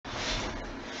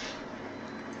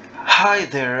Hi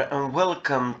there and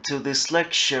welcome to this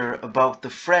lecture about the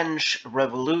French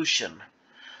Revolution.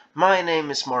 My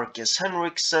name is Marcus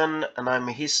Henriksson and I'm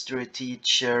a history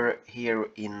teacher here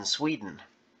in Sweden.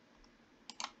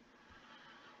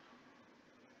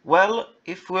 Well,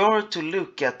 if we are to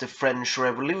look at the French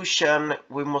Revolution,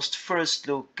 we must first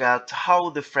look at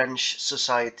how the French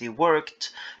society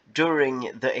worked during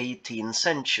the 18th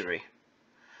century.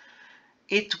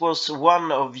 It was one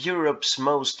of Europe's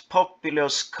most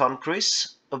populous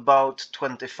countries, about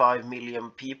 25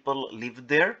 million people lived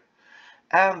there,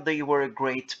 and they were a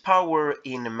great power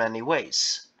in many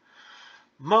ways.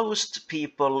 Most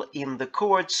people in the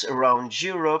courts around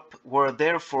Europe were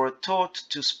therefore taught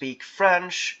to speak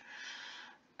French,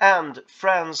 and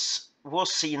France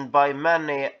was seen by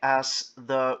many as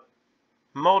the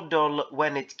model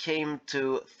when it came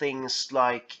to things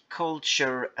like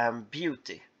culture and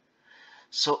beauty.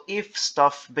 So if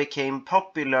stuff became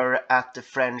popular at the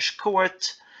French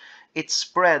court, it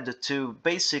spread to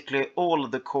basically all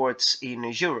the courts in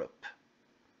Europe.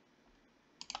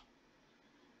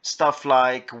 Stuff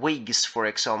like wigs, for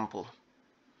example.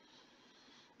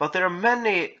 But there are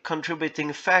many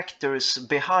contributing factors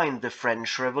behind the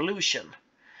French Revolution.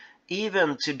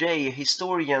 Even today,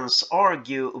 historians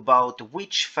argue about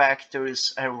which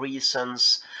factors and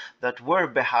reasons that were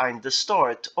behind the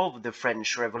start of the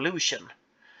French Revolution.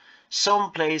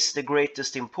 Some place the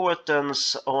greatest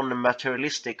importance on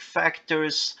materialistic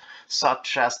factors,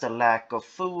 such as the lack of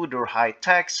food or high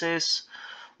taxes,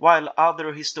 while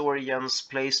other historians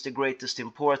place the greatest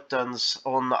importance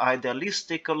on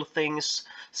idealistical things,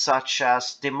 such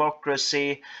as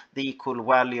democracy, the equal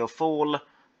value of all,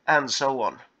 and so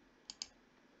on.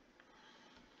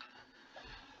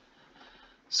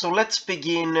 So let's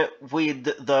begin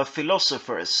with the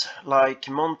philosophers like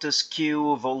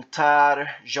Montesquieu,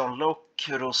 Voltaire, Jean Locke,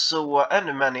 Rousseau,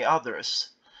 and many others.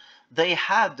 They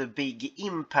had a big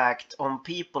impact on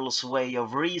people's way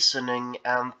of reasoning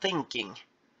and thinking,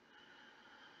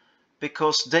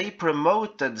 because they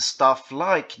promoted stuff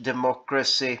like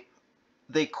democracy,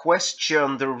 they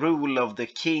questioned the rule of the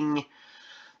king,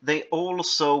 they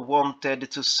also wanted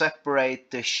to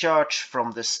separate the church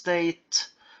from the state,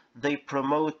 they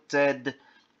promoted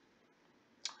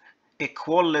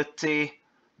equality,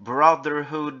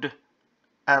 brotherhood,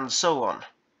 and so on.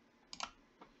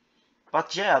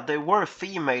 But yeah, there were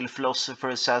female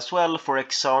philosophers as well, for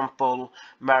example,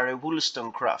 Mary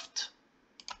Wollstonecraft.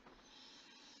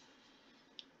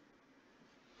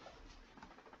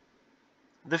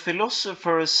 The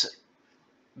philosophers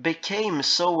became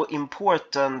so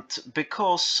important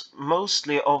because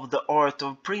mostly of the art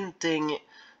of printing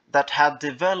that had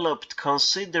developed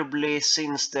considerably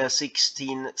since the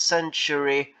 16th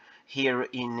century here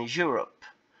in Europe.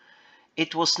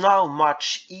 It was now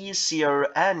much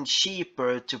easier and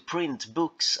cheaper to print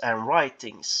books and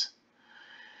writings.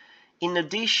 In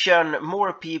addition,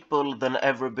 more people than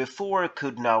ever before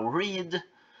could now read,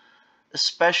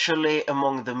 especially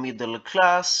among the middle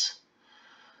class,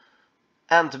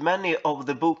 and many of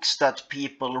the books that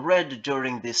people read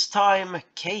during this time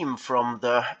came from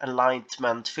the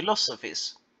Enlightenment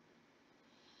philosophies.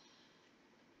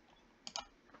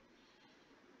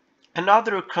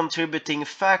 Another contributing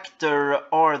factor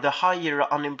are the higher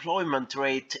unemployment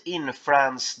rate in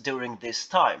France during this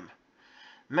time.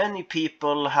 Many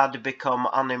people had become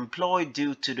unemployed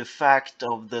due to the fact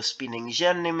of the spinning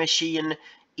jenny machine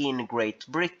in Great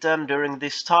Britain during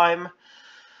this time,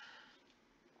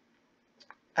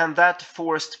 and that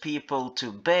forced people to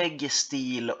beg,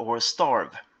 steal, or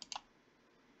starve.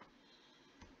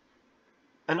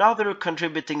 Another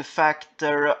contributing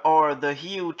factor are the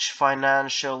huge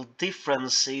financial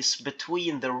differences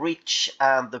between the rich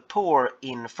and the poor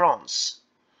in France.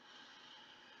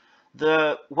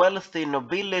 The wealthy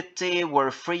nobility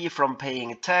were free from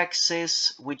paying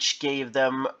taxes, which gave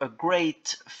them a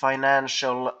great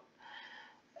financial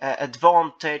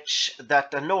advantage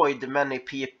that annoyed many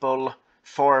people,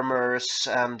 farmers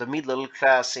and the middle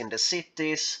class in the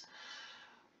cities.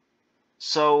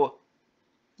 So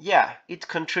yeah, it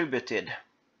contributed.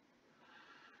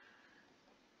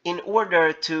 In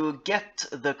order to get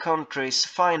the country's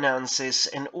finances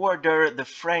in order, the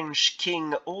French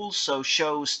king also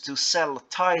chose to sell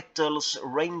titles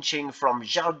ranging from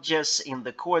judges in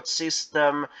the court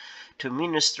system to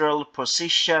ministerial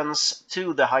positions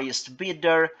to the highest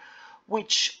bidder,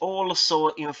 which also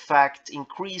in fact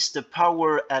increased the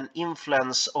power and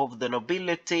influence of the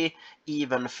nobility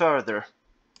even further.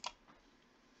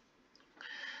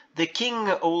 The king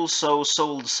also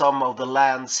sold some of the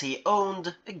lands he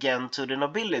owned again to the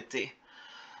nobility,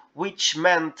 which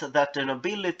meant that the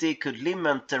nobility could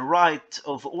limit the right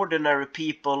of ordinary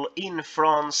people in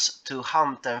France to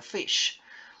hunt and fish,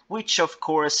 which of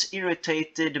course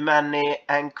irritated many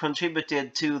and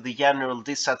contributed to the general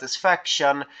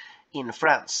dissatisfaction in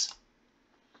France.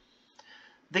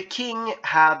 The king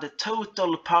had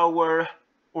total power,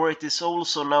 or it is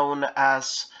also known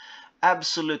as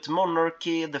absolute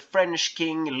monarchy. The French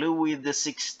king Louis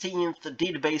XVI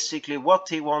did basically what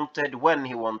he wanted when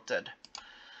he wanted.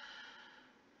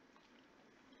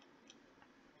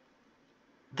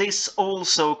 This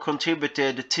also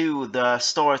contributed to the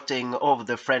starting of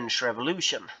the French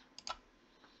Revolution.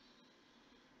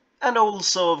 And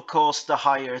also, of course, the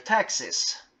higher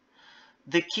taxes.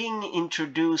 The king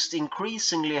introduced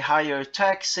increasingly higher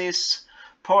taxes,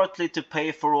 partly to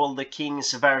pay for all the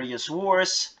king's various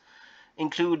wars,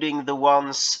 including the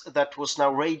ones that was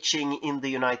now raging in the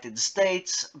United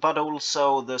States, but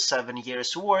also the 7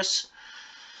 Years' Wars,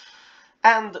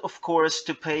 and of course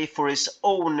to pay for his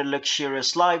own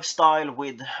luxurious lifestyle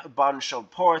with a bunch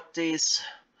of parties,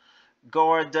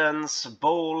 gardens,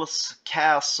 balls,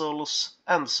 castles,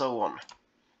 and so on.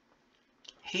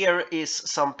 Here is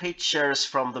some pictures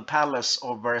from the Palace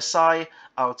of Versailles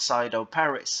outside of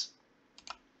Paris.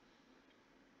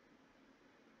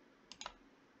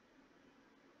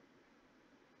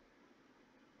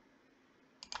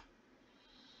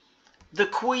 The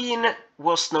Queen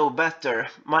was no better,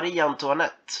 Marie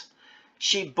Antoinette.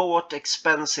 She bought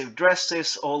expensive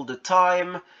dresses all the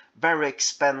time, very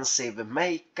expensive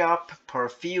makeup,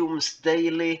 perfumes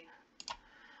daily,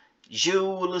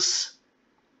 jewels,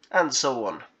 and so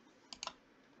on.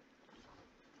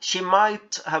 She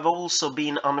might have also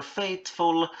been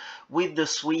unfaithful with the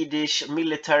Swedish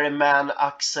military man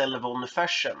Axel von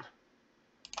Fersen.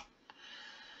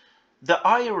 The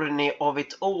irony of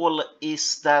it all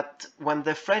is that when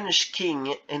the French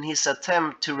king, in his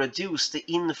attempt to reduce the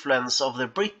influence of the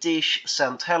British,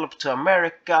 sent help to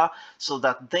America so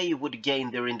that they would gain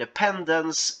their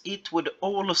independence, it would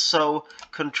also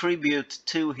contribute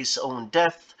to his own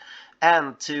death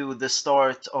and to the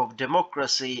start of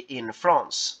democracy in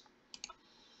France.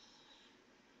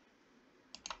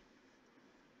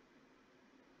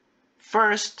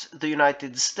 First, the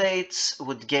United States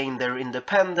would gain their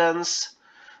independence,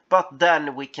 but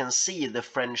then we can see the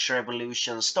French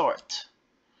Revolution start.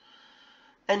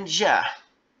 And yeah,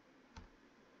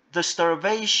 the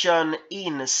starvation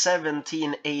in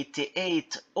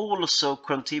 1788 also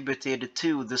contributed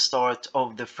to the start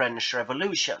of the French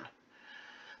Revolution.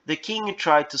 The king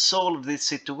tried to solve this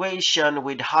situation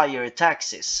with higher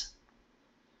taxes.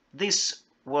 This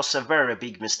was a very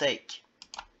big mistake.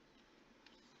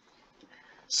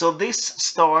 So this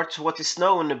starts what is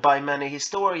known by many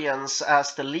historians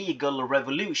as the legal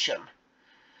revolution.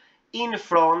 In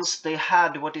France they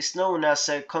had what is known as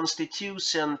a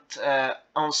constituant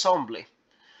ensemble.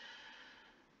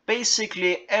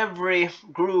 Basically every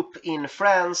group in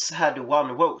France had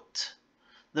one vote.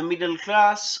 The middle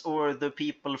class or the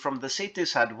people from the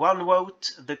cities had one vote,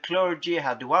 the clergy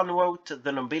had one vote,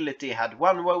 the nobility had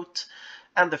one vote,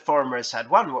 and the farmers had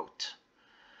one vote.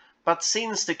 But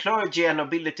since the clergy and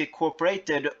nobility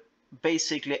cooperated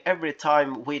basically every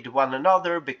time with one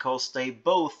another because they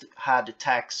both had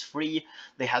tax-free,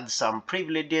 they had some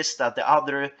privileges that the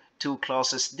other two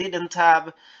classes didn't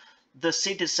have, the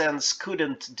citizens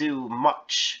couldn't do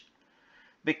much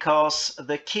because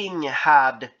the king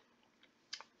had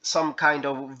some kind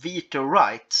of veto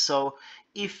right. So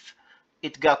if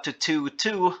it got to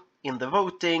 2-2 in the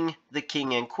voting, the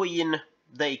king and queen,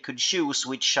 they could choose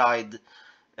which side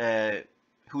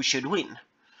who should win.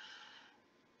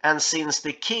 And since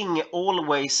the king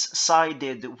always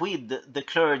sided with the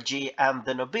clergy and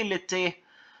the nobility,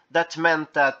 that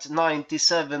meant that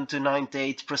 97 to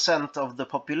 98% of the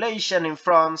population in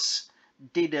France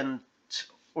didn't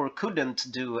or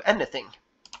couldn't do anything.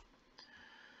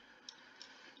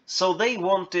 So they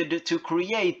wanted to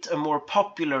create a more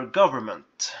popular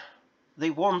government.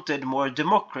 They wanted more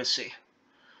democracy.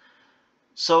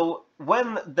 So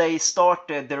when they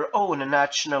started their own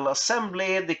National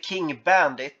Assembly, the king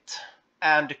banned it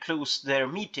and closed their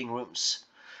meeting rooms.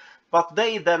 But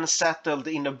they then settled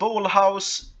in a ball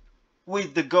house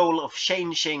with the goal of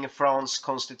changing France's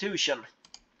constitution.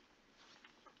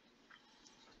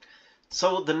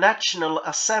 So the National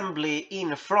Assembly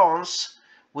in France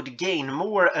would gain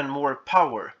more and more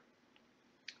power.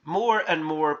 More and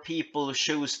more people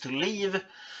chose to leave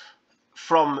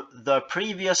from the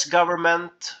previous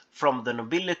government, from the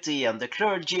nobility and the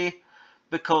clergy,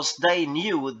 because they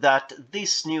knew that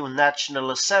this new National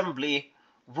Assembly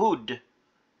would,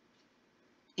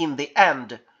 in the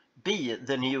end, be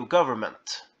the new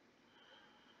government.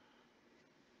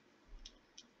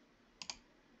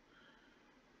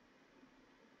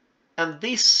 And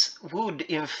this would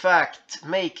in fact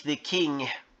make the king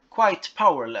quite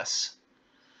powerless,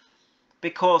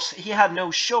 because he had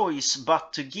no choice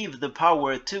but to give the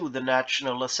power to the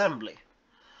National Assembly.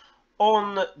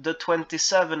 On the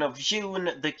 27th of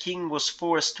June, the king was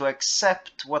forced to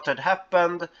accept what had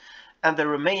happened, and the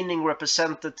remaining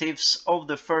representatives of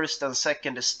the First and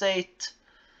Second Estate,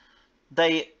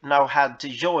 they now had to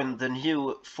join the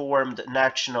new formed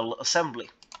National Assembly.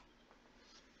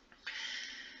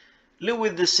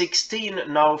 Louis XVI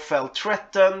now felt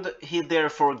threatened. He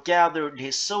therefore gathered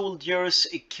his soldiers,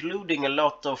 including a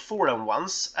lot of foreign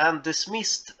ones, and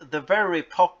dismissed the very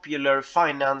popular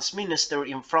finance minister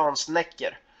in France,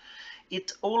 Necker.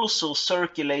 It also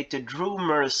circulated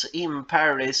rumors in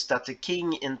Paris that the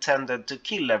king intended to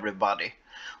kill everybody.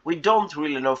 We don't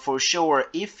really know for sure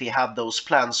if he had those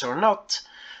plans or not,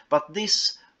 but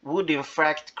this would in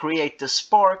fact create a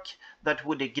spark that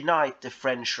would ignite the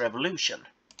French Revolution.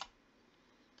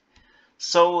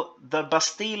 So the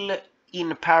Bastille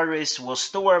in Paris was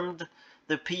stormed.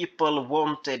 The people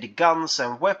wanted guns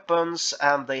and weapons,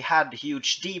 and they had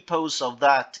huge depots of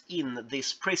that in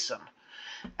this prison.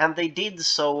 And they did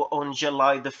so on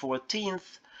July the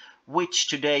 14th, which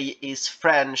today is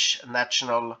French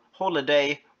national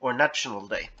holiday or National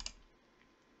Day.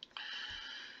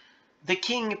 The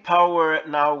king power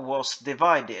now was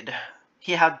divided.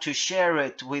 He had to share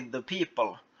it with the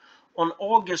people. On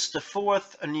August the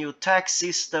 4th, a new tax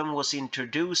system was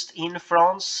introduced in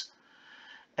France,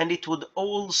 and it would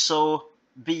also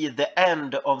be the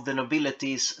end of the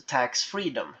nobility's tax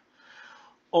freedom.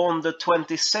 On the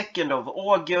 22nd of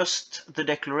August, the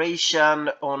Declaration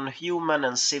on Human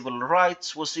and Civil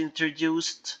Rights was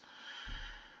introduced.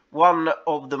 One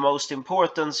of the most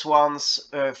important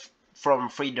ones from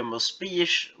freedom of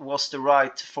speech was the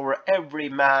right for every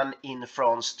man in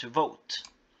France to vote.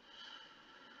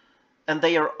 And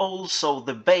they are also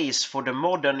the base for the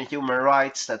modern human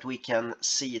rights that we can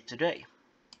see today.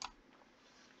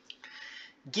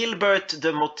 Gilbert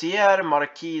de Motier,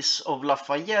 Marquis of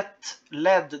Lafayette,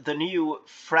 led the new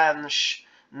French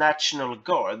National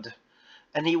Guard,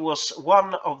 and he was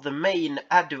one of the main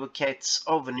advocates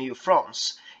of New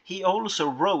France. He also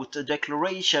wrote a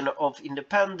Declaration of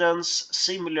Independence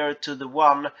similar to the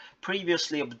one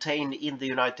previously obtained in the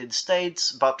United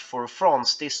States, but for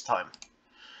France this time.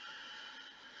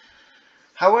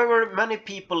 However, many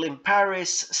people in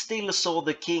Paris still saw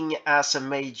the king as a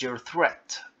major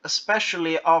threat,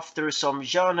 especially after some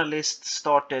journalists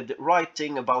started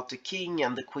writing about the king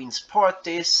and the queen's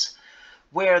parties,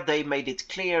 where they made it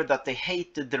clear that they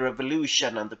hated the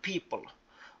revolution and the people.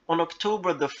 On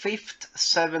October the 5th,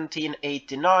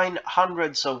 1789,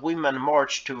 hundreds of women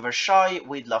marched to Versailles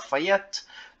with Lafayette,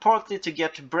 partly to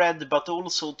get bread but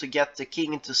also to get the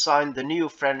king to sign the new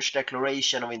French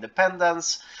Declaration of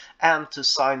Independence and to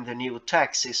sign the new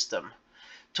tax system.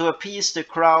 To appease the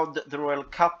crowd, the royal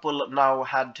couple now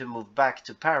had to move back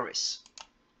to Paris.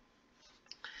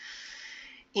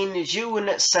 In June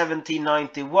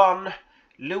 1791,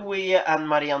 Louis and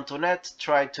Marie Antoinette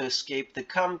tried to escape the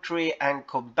country and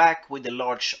come back with a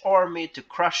large army to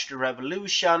crush the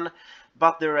revolution,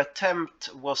 but their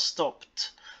attempt was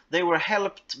stopped. They were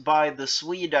helped by the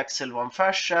Swede Axel von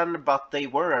Fersen, but they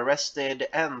were arrested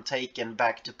and taken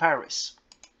back to Paris.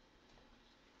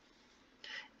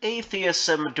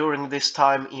 Atheism during this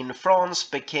time in France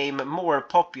became more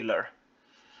popular.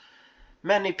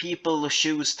 Many people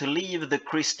chose to leave the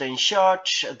Christian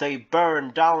church. They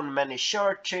burned down many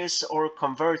churches or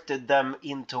converted them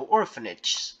into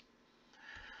orphanages.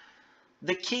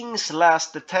 The king's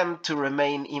last attempt to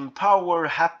remain in power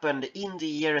happened in the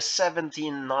year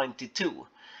 1792.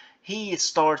 He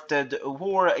started a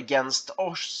war against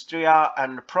Austria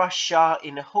and Prussia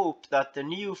in hope that the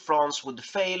new France would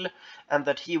fail and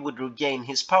that he would regain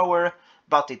his power,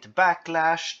 but it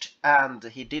backlashed and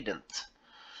he didn't.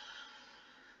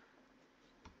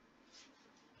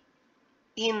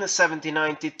 In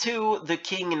 1792, the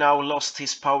king now lost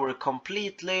his power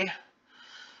completely.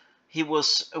 He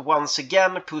was once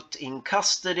again put in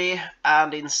custody,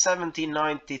 and in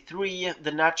 1793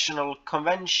 the National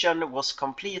Convention was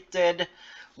completed,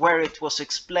 where it was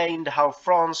explained how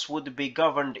France would be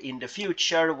governed in the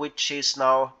future, which is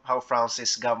now how France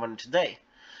is governed today.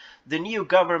 The new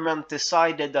government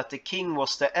decided that the king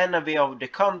was the enemy of the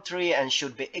country and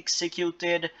should be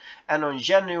executed, and on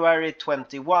January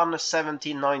 21,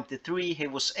 1793 he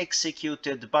was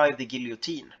executed by the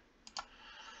guillotine.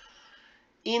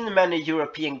 In many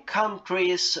European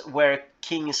countries where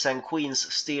kings and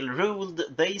queens still ruled,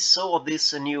 they saw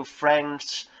this new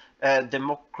French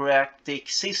democratic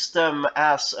system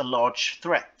as a large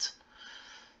threat.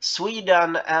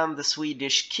 Sweden and the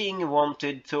Swedish king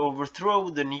wanted to overthrow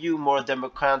the new, more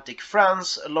democratic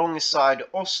France alongside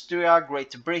Austria,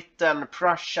 Great Britain,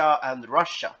 Prussia and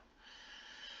Russia.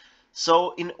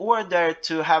 So in order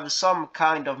to have some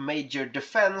kind of major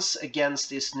defense against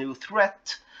this new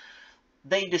threat,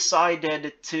 they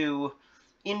decided to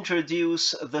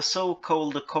introduce the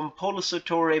so-called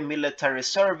compulsory military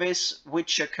service,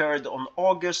 which occurred on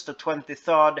August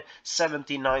 23rd,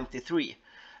 1793.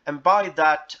 And by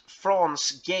that,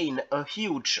 France gained a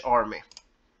huge army.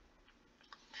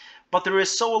 But the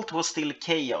result was still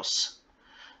chaos.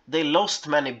 They lost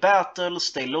many battles,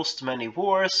 they lost many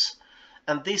wars,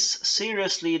 and this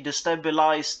seriously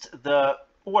destabilized the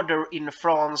order in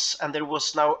France, and there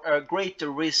was now a greater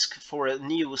risk for a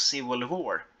new civil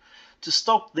war. To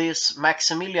stop this,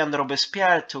 Maximilien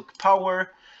Robespierre took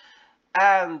power,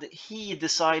 and he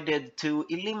decided to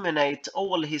eliminate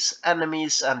all his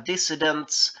enemies and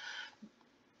dissidents,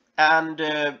 and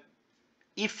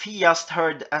if he just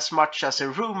heard as much as a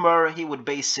rumor, he would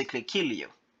basically kill you.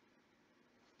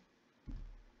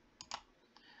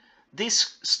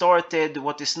 This started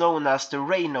what is known as the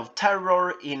Reign of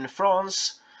Terror in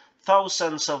France.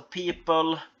 Thousands of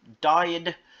people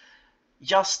died.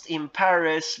 Just in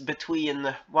Paris,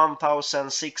 between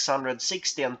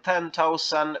 1,660 and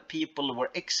 10,000 people were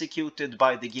executed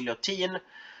by the guillotine.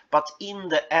 But in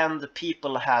the end,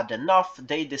 people had enough.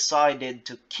 They decided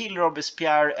to kill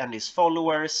Robespierre and his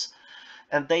followers,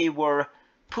 and they were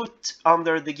put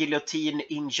under the guillotine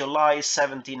in July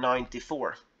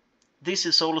 1794. This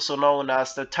is also known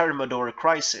as the Thermidor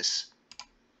Crisis.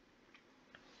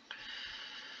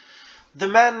 The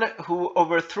men who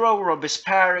overthrew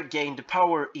Robespierre gained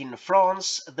power in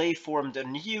France. They formed a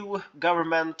new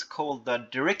government called the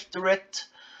Directorate.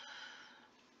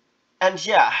 And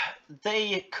yeah,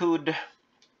 they could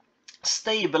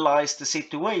stabilize the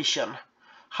situation.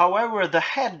 However, the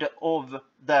head of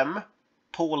them,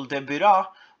 Paul de Burat,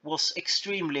 was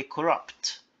extremely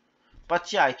corrupt.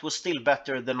 But yeah, it was still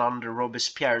better than under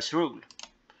Robespierre's rule.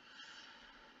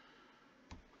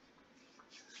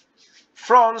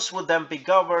 France would then be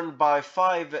governed by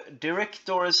 5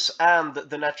 directors and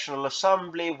the National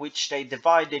Assembly, which they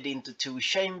divided into 2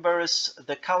 chambers,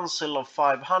 the Council of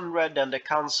 500 and the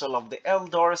Council of the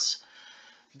Elders.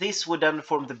 This would then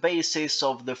form the basis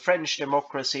of the French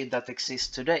democracy that exists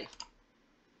today.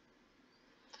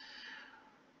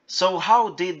 So how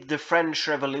did the French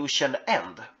Revolution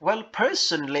end? Well,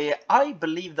 personally, I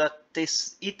believe that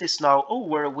it is now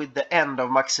over with the end of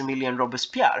Maximilien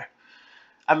Robespierre.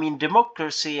 I mean,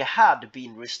 democracy had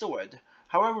been restored.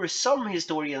 However, some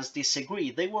historians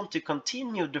disagree. They want to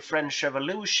continue the French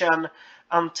Revolution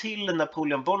until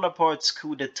Napoleon Bonaparte's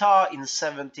coup d'etat in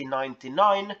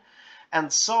 1799,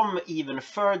 and some even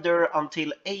further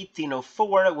until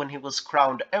 1804 when he was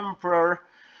crowned emperor,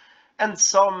 and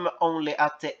some only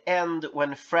at the end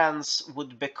when France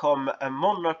would become a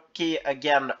monarchy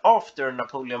again after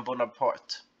Napoleon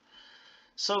Bonaparte.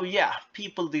 So yeah,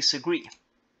 people disagree.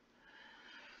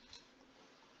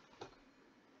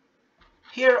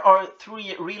 Here are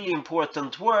 3 really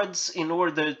important words in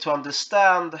order to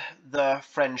understand the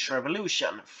French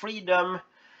Revolution: freedom,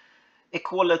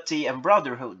 equality and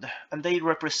brotherhood, and they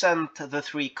represent the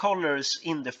 3 colors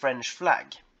in the French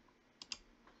flag.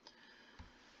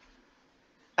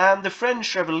 And the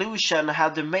French Revolution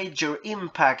had a major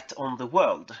impact on the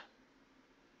world.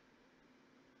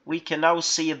 We can now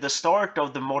see the start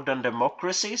of the modern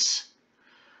democracies.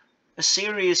 A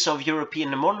series of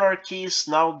European monarchies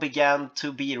now began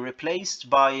to be replaced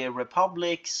by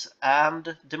republics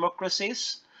and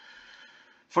democracies.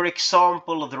 For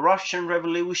example, the Russian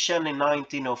Revolution in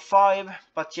 1905,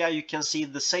 but yeah, you can see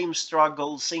the same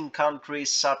struggles in countries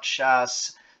such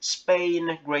as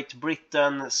Spain, Great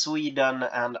Britain, Sweden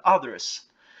and others.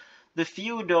 The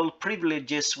feudal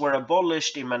privileges were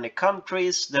abolished in many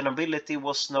countries, the nobility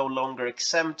was no longer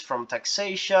exempt from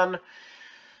taxation,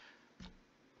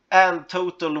 and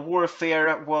total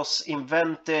warfare was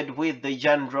invented with the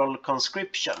general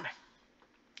conscription.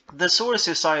 The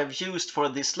sources I have used for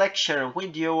this lecture and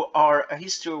video are A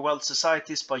History of World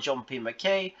Societies by John P.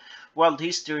 Mackay, World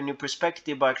History in New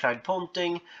Perspective by Clyde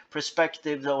Ponting,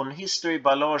 Perspective on History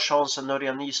by Lars Hansson and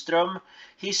Örjan Nyström,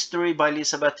 History by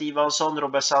Elisabeth Ivansson,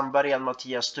 Robert Sandberg and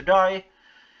Matthias Tudaj,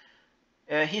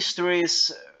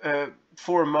 History's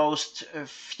Foremost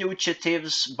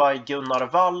Fugitives by Gunnar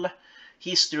Wall,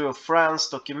 History of France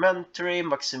documentary,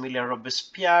 Maximilien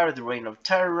Robespierre, The Reign of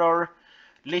Terror,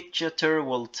 Literature,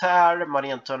 Voltaire,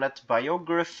 Marie Antoinette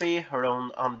biography, Her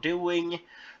Own Undoing,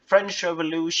 French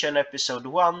Revolution Episode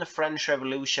 1, French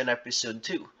Revolution Episode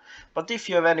 2. But if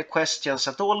you have any questions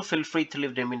at all, feel free to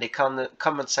leave them in the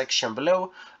comment section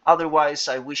below. Otherwise,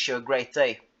 I wish you a great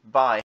day. Bye.